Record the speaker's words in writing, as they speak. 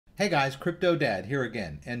Hey guys, CryptoDad here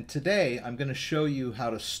again, and today I'm going to show you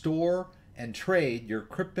how to store and trade your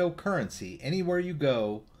cryptocurrency anywhere you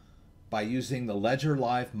go by using the Ledger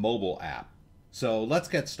Live mobile app. So let's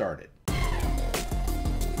get started.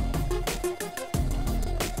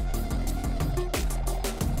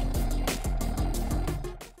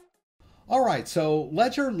 Alright, so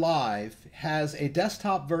Ledger Live has a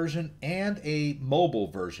desktop version and a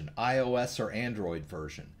mobile version, iOS or Android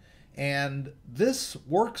version. And this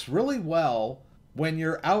works really well when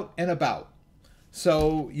you're out and about.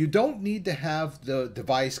 So you don't need to have the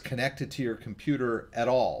device connected to your computer at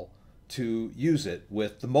all to use it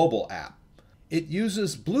with the mobile app. It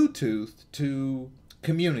uses Bluetooth to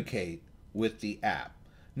communicate with the app.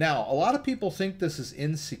 Now, a lot of people think this is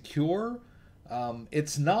insecure.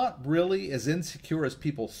 It's not really as insecure as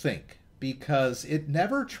people think because it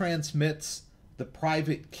never transmits the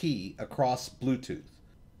private key across Bluetooth.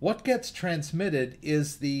 What gets transmitted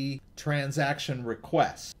is the transaction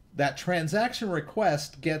request. That transaction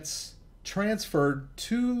request gets transferred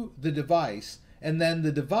to the device, and then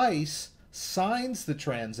the device signs the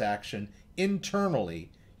transaction internally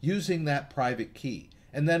using that private key.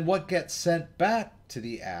 And then what gets sent back to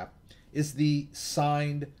the app is the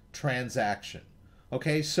signed transaction.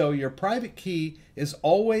 Okay, so your private key is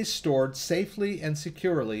always stored safely and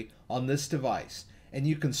securely on this device. And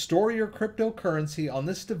you can store your cryptocurrency on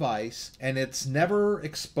this device and it's never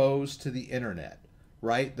exposed to the internet,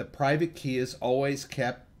 right? The private key is always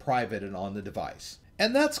kept private and on the device.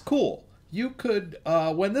 And that's cool. You could,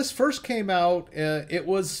 when this first came out, it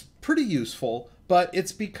was pretty useful, but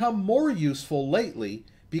it's become more useful lately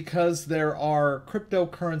because there are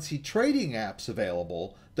cryptocurrency trading apps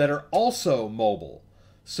available that are also mobile.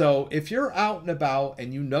 So if you're out and about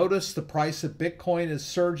and you notice the price of Bitcoin is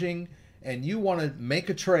surging and you want to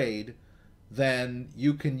make a trade, then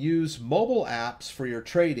you can use mobile apps for your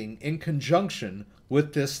trading in conjunction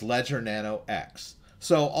with this Ledger Nano X.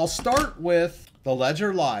 So I'll start with the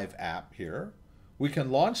Ledger Live app here. We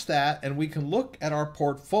can launch that and we can look at our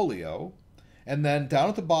portfolio. And then down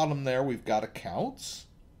at the bottom there, we've got accounts.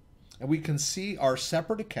 And we can see our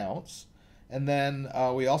separate accounts. And then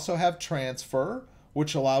we also have transfer,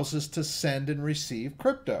 which allows us to send and receive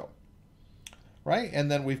crypto. Right, and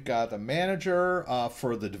then we've got a manager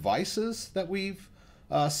for the devices that we've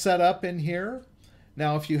set up in here.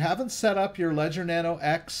 Now, if you haven't set up your Ledger Nano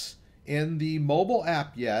X in the mobile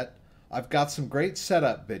app yet, I've got some great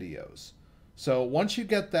setup videos. So once you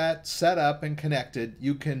get that set up and connected,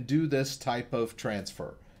 you can do this type of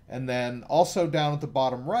transfer. And then also down at the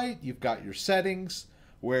bottom right, you've got your settings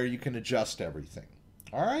where you can adjust everything.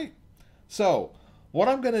 All right, so what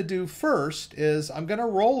I'm going to do first is I'm going to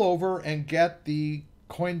roll over and get the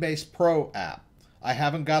Coinbase Pro app. I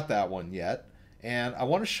haven't got that one yet, and I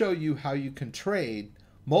want to show you how you can trade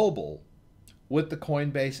mobile with the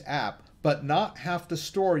Coinbase app, but not have to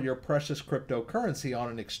store your precious cryptocurrency on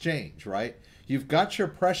an exchange, right? You've got your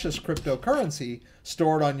precious cryptocurrency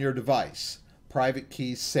stored on your device. Private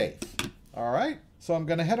keys safe. All right, so I'm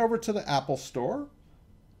going to head over to the Apple Store.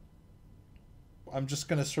 I'm just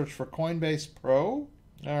going to search for Coinbase Pro.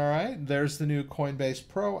 All right, there's the new Coinbase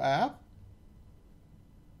Pro app.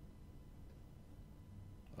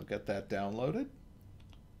 I'll get that downloaded.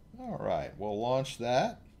 All right, we'll launch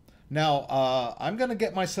that. Now, I'm going to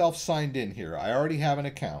get myself signed in here. I already have an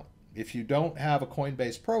account. If you don't have a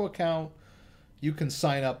Coinbase Pro account, you can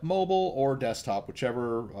sign up mobile or desktop,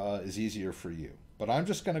 whichever is easier for you. But I'm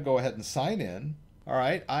just going to go ahead and sign in. All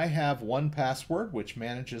right, I have 1Password, which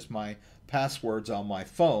manages my passwords on my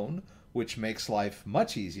phone, which makes life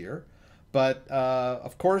much easier. But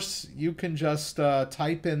of course, you can just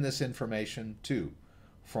type in this information too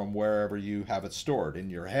from wherever you have it stored, in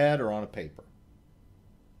your head or on a paper.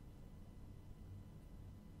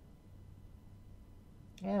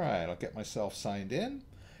 All right, I'll get myself signed in.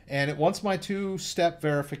 And it wants my two-step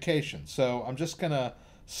verification. So I'm just going to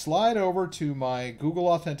slide over to my Google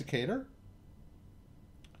Authenticator.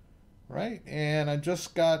 Right, and I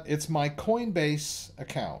just got, it's my Coinbase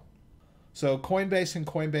account. So Coinbase and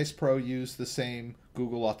Coinbase Pro use the same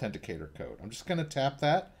Google Authenticator code. I'm just going to tap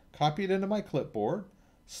that, copy it into my clipboard,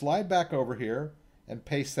 slide back over here, and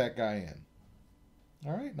paste that guy in.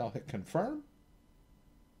 All right, and I'll hit confirm.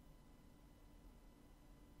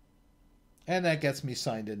 And that gets me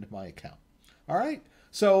signed into my account. All right,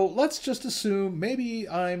 so let's just assume maybe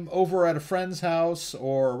I'm over at a friend's house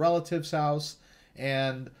or a relative's house,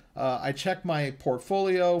 and I check my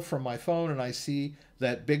portfolio from my phone and I see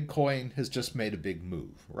that Bitcoin has just made a big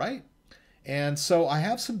move, right? And so I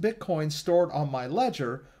have some Bitcoin stored on my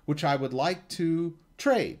ledger, which I would like to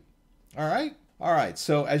trade. All right. All right,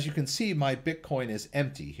 so as you can see, my Bitcoin is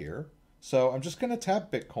empty here. So I'm just going to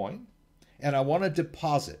tap Bitcoin, and I want to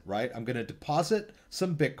deposit, right? I'm going to deposit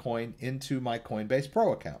some Bitcoin into my Coinbase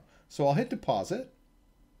Pro account. So I'll hit deposit.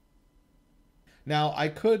 Now I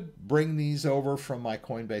could bring these over from my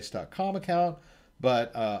Coinbase.com account,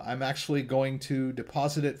 but I'm actually going to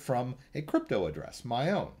deposit it from a crypto address, my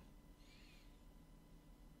own.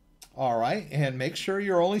 All right, and make sure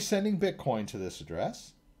you're only sending Bitcoin to this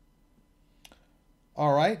address.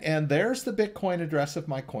 All right, and there's the Bitcoin address of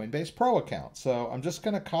my Coinbase Pro account. So I'm just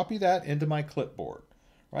going to copy that into my clipboard,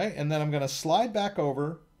 right? And then I'm going to slide back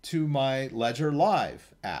over to my Ledger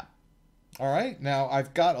Live app. All right, now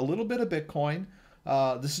I've got a little bit of Bitcoin.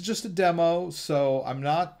 This is just a demo, so I'm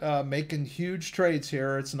not making huge trades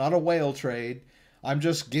here. It's not a whale trade. I'm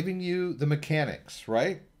just giving you the mechanics,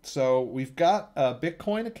 right? So we've got a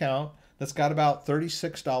Bitcoin account that's got about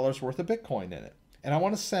 $36 worth of Bitcoin in it, and I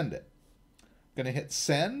want to send it. I'm going to hit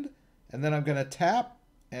send, and then I'm going to tap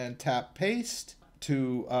and tap paste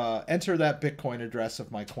to enter that Bitcoin address of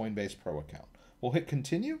my Coinbase Pro account. We'll hit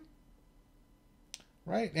continue.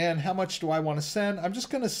 Right, and how much do I want to send? I'm just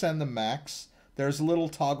going to send the max. There's a little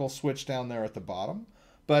toggle switch down there at the bottom.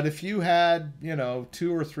 But if you had,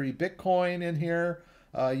 2 or 3 Bitcoin in here,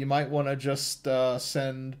 you might want to just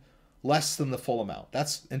send less than the full amount.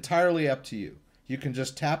 That's entirely up to you. You can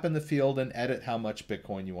just tap in the field and edit how much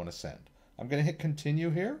Bitcoin you want to send. I'm going to hit continue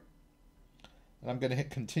here. And I'm going to hit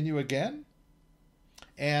continue again.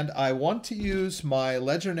 And I want to use my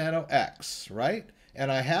Ledger Nano X, right?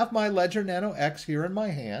 And I have my Ledger Nano X here in my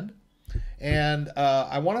hand. And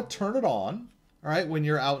I want to turn it on. All right, when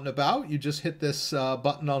you're out and about, you just hit this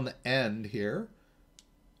button on the end here.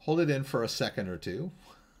 Hold it in for a second or two.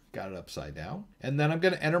 Got it upside down. And then I'm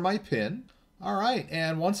going to enter my PIN. All right,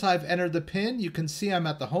 and once I've entered the PIN, you can see I'm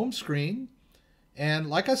at the home screen. And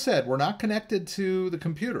like I said, we're not connected to the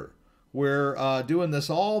computer. We're doing this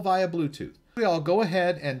all via Bluetooth. I'll go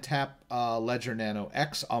ahead and tap Ledger Nano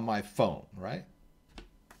X on my phone, right?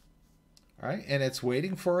 All right, and it's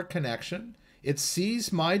waiting for a connection. It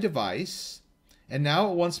sees my device, and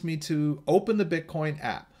now it wants me to open the Bitcoin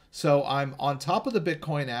app. So I'm on top of the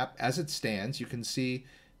Bitcoin app as it stands. You can see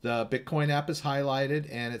the Bitcoin app is highlighted,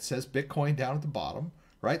 and it says Bitcoin down at the bottom,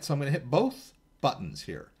 right? So I'm going to hit both buttons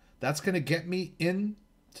here. That's going to get me into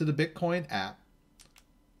the Bitcoin app,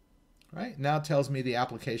 right? Now it tells me the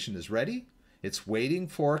application is ready. It's waiting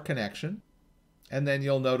for a connection. And then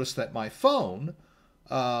you'll notice that my phone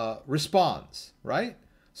responds, right?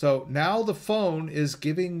 So now the phone is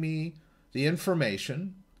giving me the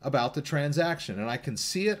information about the transaction, and I can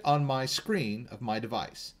see it on my screen of my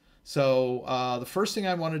device. So the first thing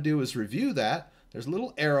I want to do is review that. There's a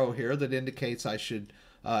little arrow here that indicates I should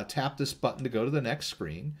tap this button to go to the next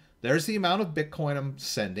screen. There's the amount of Bitcoin I'm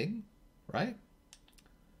sending, right?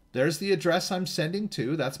 There's the address I'm sending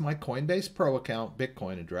to. That's my Coinbase Pro account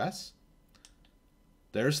Bitcoin address.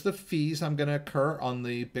 There's the fees I'm going to incur on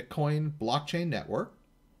the Bitcoin blockchain network.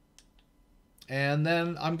 And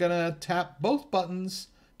then I'm going to tap both buttons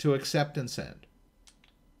to accept and send.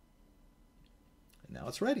 And now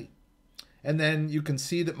it's ready. And then you can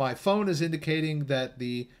see that my phone is indicating that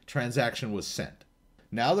the transaction was sent.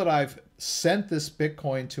 Now that I've sent this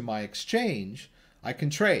Bitcoin to my exchange, I can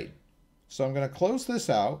trade. So I'm going to close this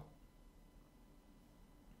out.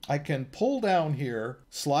 I can pull down here,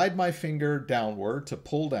 slide my finger downward to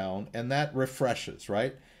pull down, and that refreshes,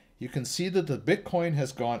 right? You can see that the Bitcoin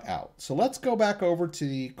has gone out. So let's go back over to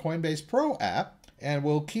the Coinbase Pro app, and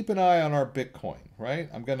we'll keep an eye on our Bitcoin, right?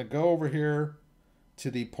 I'm going to go over here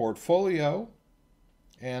to the portfolio,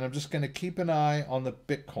 and I'm just going to keep an eye on the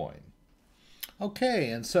Bitcoin. Okay,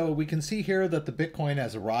 and so we can see here that the Bitcoin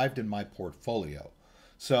has arrived in my portfolio.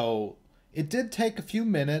 So it did take a few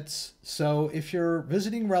minutes, so if you're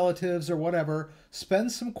visiting relatives or whatever,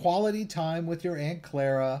 spend some quality time with your Aunt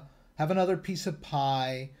Clara, have another piece of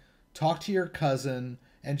pie, talk to your cousin,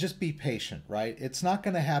 and just be patient, right? It's not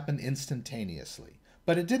going to happen instantaneously,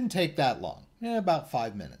 but it didn't take that long, about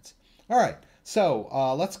 5 minutes. All right,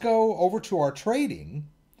 so let's go over to our trading,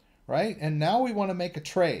 right? And now we want to make a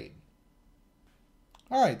trade.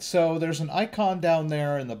 All right, so there's an icon down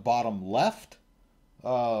there in the bottom left.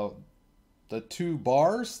 The 2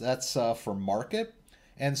 bars, that's for market.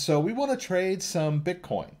 And so we want to trade some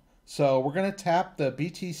Bitcoin. So we're going to tap the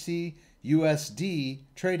BTC USD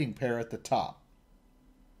trading pair at the top.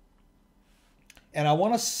 And I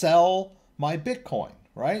want to sell my Bitcoin,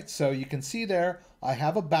 right? So you can see there, I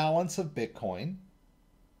have a balance of Bitcoin.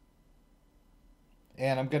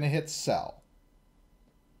 And I'm going to hit sell.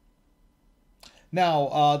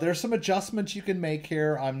 Now, there's some adjustments you can make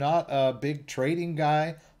here. I'm not a big trading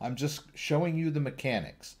guy. I'm just showing you the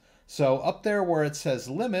mechanics. So up there where it says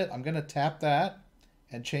limit, I'm going to tap that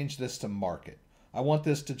and change this to market. I want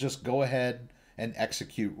this to just go ahead and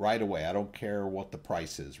execute right away. I don't care what the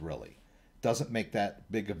price is, really. It doesn't make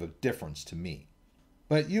that big of a difference to me.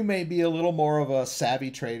 But you may be a little more of a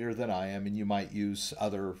savvy trader than I am, and you might use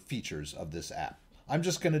other features of this app. I'm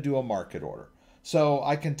just going to do a market order. So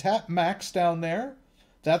I can tap max down there.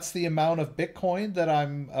 That's the amount of Bitcoin that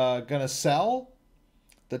I'm going to sell,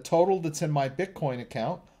 the total that's in my Bitcoin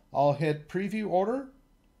account. I'll hit preview order,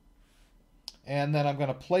 and then I'm going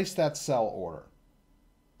to place that sell order.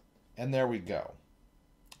 And there we go.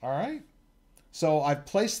 All right. So I've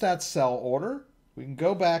placed that sell order. We can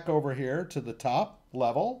go back over here to the top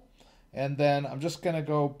level, and then I'm just going to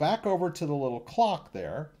go back over to the little clock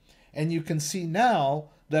there, and you can see now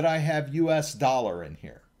that I have US dollar in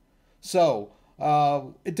here. So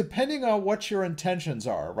depending on what your intentions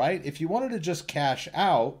are, right? If you wanted to just cash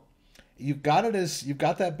out, you've got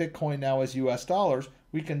that Bitcoin now as US dollars.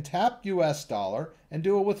 We can tap US dollar and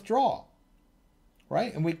do a withdrawal,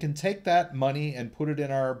 right? And we can take that money and put it in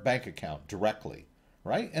our bank account directly,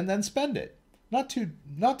 right? And then spend it. Not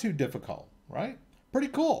too difficult, right? Pretty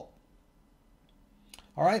cool.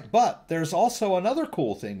 All right, but there's also another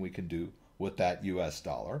cool thing we can do with that US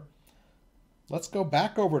dollar. Let's go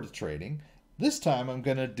back over to trading. This time I'm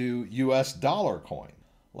going to do US dollar coin.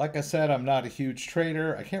 Like I said, I'm not a huge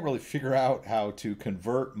trader. I can't really figure out how to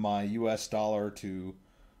convert my US dollar to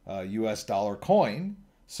US dollar coin.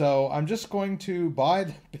 So I'm just going to buy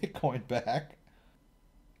the Bitcoin back.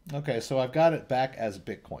 Okay, so I've got it back as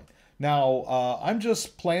Bitcoin. Now, I'm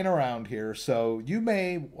just playing around here, so you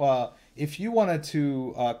may, if you wanted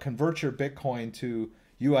to convert your Bitcoin to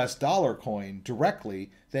US dollar coin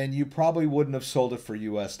directly, then you probably wouldn't have sold it for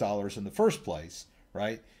US dollars in the first place,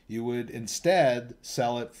 right? You would instead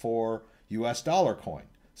sell it for US dollar coin.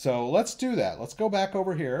 So let's do that. Let's go back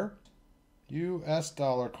over here, US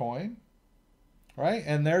dollar coin, right?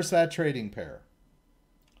 And there's that trading pair.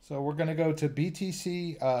 So we're going to go to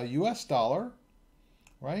BTC US dollar.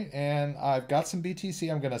 Right, and I've got some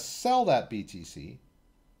BTC. I'm going to sell that BTC.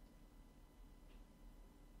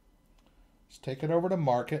 Just take it over to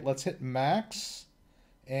market. Let's hit max,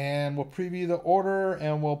 and we'll preview the order,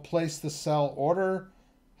 and we'll place the sell order.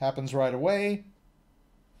 Happens right away.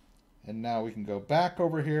 And now we can go back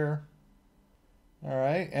over here. All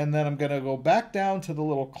right, and then I'm going to go back down to the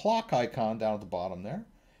little clock icon down at the bottom there,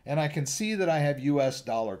 and I can see that I have US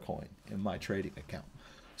dollar coin in my trading account.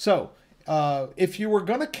 So if you were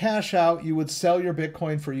going to cash out, you would sell your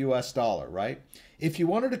Bitcoin for US dollar, right? If you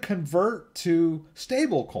wanted to convert to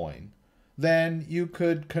stable coin, then you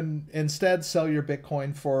could instead sell your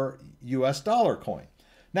Bitcoin for US dollar coin.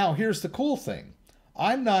 Now, here's the cool thing.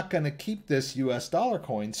 I'm not going to keep this US dollar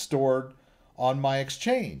coin stored on my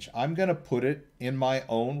exchange. I'm going to put it in my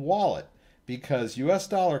own wallet because US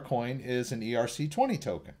dollar coin is an ERC20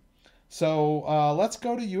 token. So let's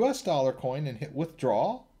go to US dollar coin and hit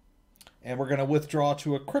withdraw. And we're going to withdraw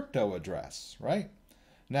to a crypto address, right?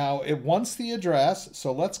 Now, it wants the address,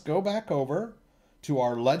 so let's go back over to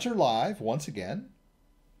our Ledger Live once again.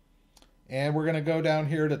 And we're going to go down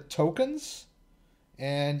here to tokens.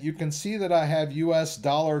 And you can see that I have US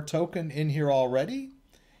dollar token in here already.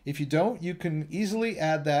 If you don't, you can easily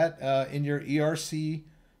add that in your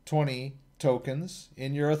ERC20 tokens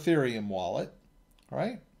in your Ethereum wallet,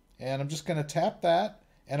 right? And I'm just going to tap that,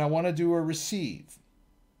 and I want to do a receive.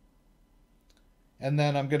 And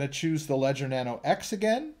then I'm going to choose the Ledger Nano X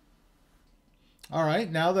again. All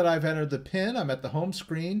right, now that I've entered the PIN, I'm at the home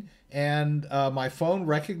screen, and my phone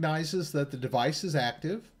recognizes that the device is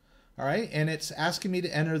active. All right, and it's asking me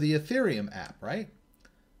to enter the Ethereum app, right?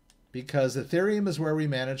 Because Ethereum is where we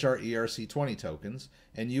manage our ERC20 tokens,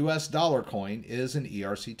 and US dollar coin is an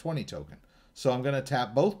ERC20 token. So I'm going to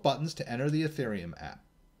tap both buttons to enter the Ethereum app.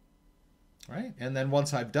 All right, and then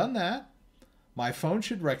once I've done that, my phone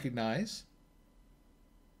should recognize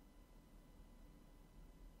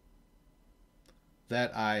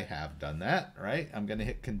that I have done that, right? I'm going to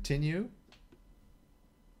hit continue,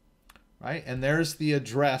 right? And there's the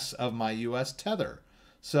address of my US Tether.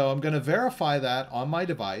 So I'm going to verify that on my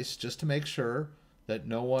device just to make sure that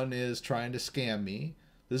no one is trying to scam me.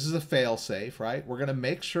 This is a fail-safe, right? We're going to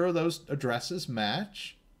make sure those addresses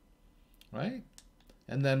match, right?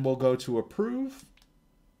 And then we'll go to approve.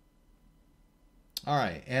 All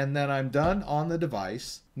right, and then I'm done on the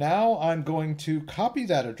device. Now I'm going to copy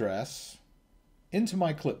that address into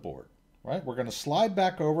my clipboard, right? We're going to slide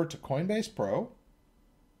back over to Coinbase Pro.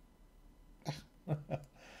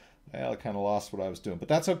 Well, I kind of lost what I was doing, but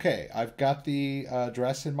that's okay. I've got the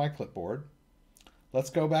address in my clipboard. Let's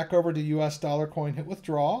go back over to US dollar coin, hit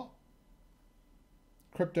withdraw,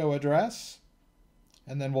 crypto address,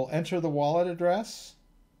 and then we'll enter the wallet address.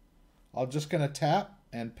 I'm just going to tap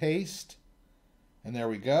and paste, and there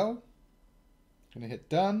we go. Going to hit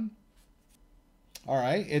done. All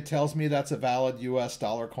right, it tells me that's a valid US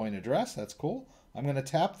dollar coin address. That's cool. I'm going to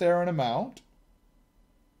tap there an amount.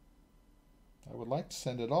 I would like to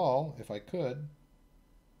send it all if I could.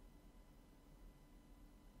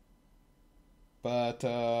 But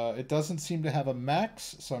it doesn't seem to have a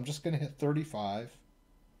max, so I'm just going to hit 35.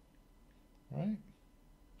 Right?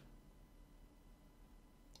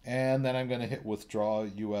 And then I'm going to hit withdraw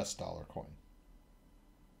US dollar coin.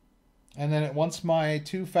 And then it wants my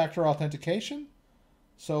two-factor authentication.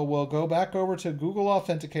 So we'll go back over to Google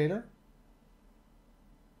Authenticator.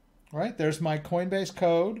 All right, there's my Coinbase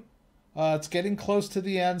code. It's getting close to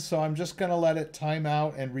the end, so I'm just going to let it time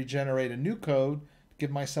out and regenerate a new code.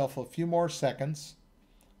 Give myself a few more seconds.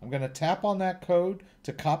 I'm going to tap on that code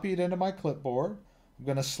to copy it into my clipboard. I'm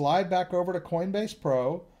going to slide back over to Coinbase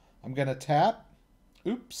Pro. I'm going to tap.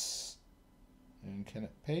 Oops. And can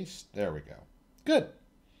it paste? There we go. Good.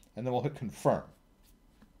 And then we'll hit confirm.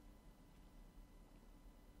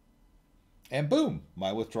 And boom,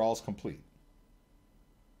 my withdrawal is complete.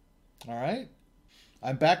 All right.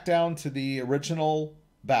 I'm back down to the original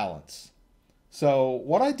balance. So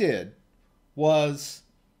what I did was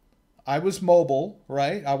I was mobile,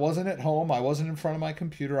 right? I wasn't at home. I wasn't in front of my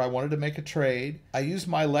computer. I wanted to make a trade. I used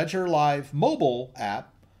my Ledger Live mobile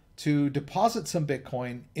app to deposit some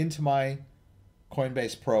Bitcoin into my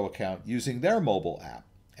Coinbase Pro account using their mobile app.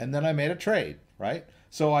 And then I made a trade, right?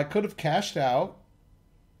 So I could have cashed out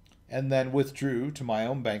and then withdrew to my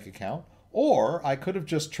own bank account, or I could have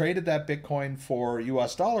just traded that Bitcoin for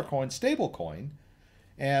US dollar coin, stable coin,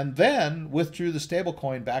 and then withdrew the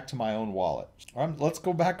stablecoin back to my own wallet. All right, let's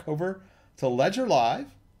go back over to Ledger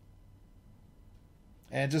Live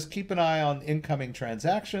and just keep an eye on incoming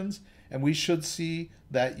transactions, and we should see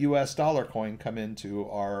that US dollar coin come into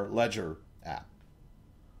our Ledger app.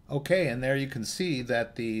 Okay, and there you can see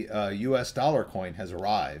that the US dollar coin has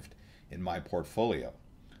arrived in my portfolio.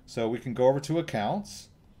 So we can go over to accounts,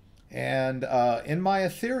 and in my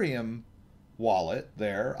Ethereum wallet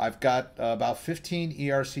there, I've got about 15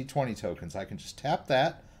 ERC20 tokens. I can just tap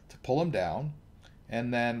that to pull them down,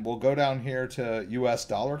 and then we'll go down here to US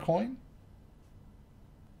dollar coin.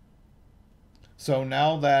 So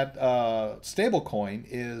now that stable coin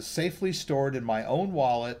is safely stored in my own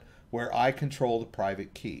wallet where I control the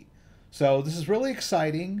private key. So this is really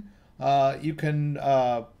exciting. You can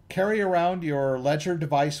carry around your Ledger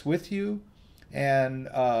device with you and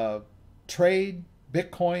trade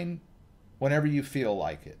Bitcoin whenever you feel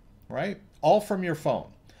like it, right? All from your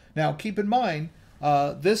phone. Now, keep in mind,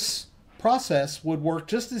 this process would work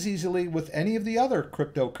just as easily with any of the other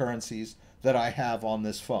cryptocurrencies that I have on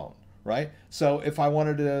this phone, right? So if I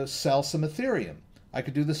wanted to sell some Ethereum, I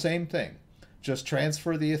could do the same thing. Just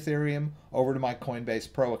transfer the Ethereum over to my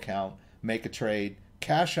Coinbase Pro account, make a trade,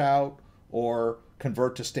 cash out, or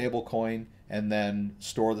convert to stablecoin, and then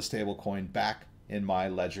store the stablecoin back in my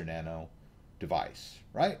Ledger Nano device,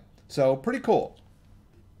 right? So pretty cool.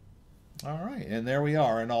 All right, and there we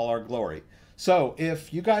are in all our glory. So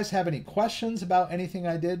if you guys have any questions about anything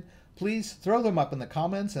I did, please throw them up in the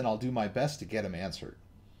comments and I'll do my best to get them answered.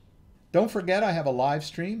 Don't forget I have a live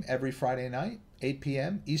stream every Friday night, 8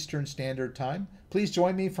 p.m. Eastern Standard Time. Please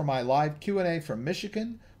join me for my live Q&A from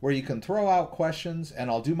Michigan, where you can throw out questions and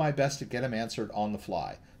I'll do my best to get them answered on the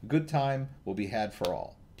fly. A good time will be had for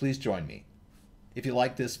all. Please join me. If you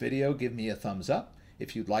like this video, give me a thumbs up.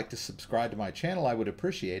 If you'd like to subscribe to my channel, I would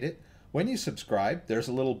appreciate it. When you subscribe, there's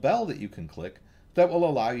a little bell that you can click that will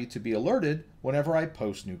allow you to be alerted whenever I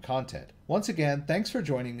post new content. Once again, thanks for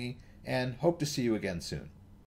joining me and hope to see you again soon.